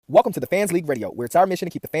Welcome to the Fans League Radio, where it's our mission to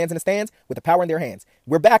keep the fans in the stands with the power in their hands.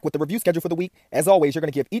 We're back with the review schedule for the week. As always, you're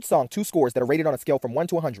going to give each song 2 scores that are rated on a scale from 1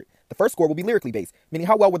 to 100. The first score will be lyrically based, meaning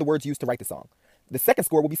how well were the words used to write the song. The second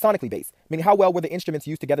score will be sonically based, meaning how well were the instruments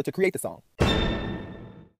used together to create the song.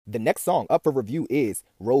 The next song up for review is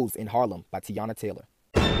Rose in Harlem by Teyana Taylor.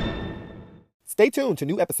 Stay tuned to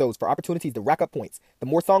new episodes for opportunities to rack up points. The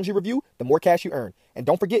more songs you review, the more cash you earn. And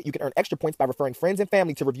don't forget, you can earn extra points by referring friends and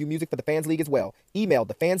family to review music for the Fans League as well. Email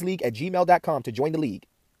thefansleague@gmail.com to join the league.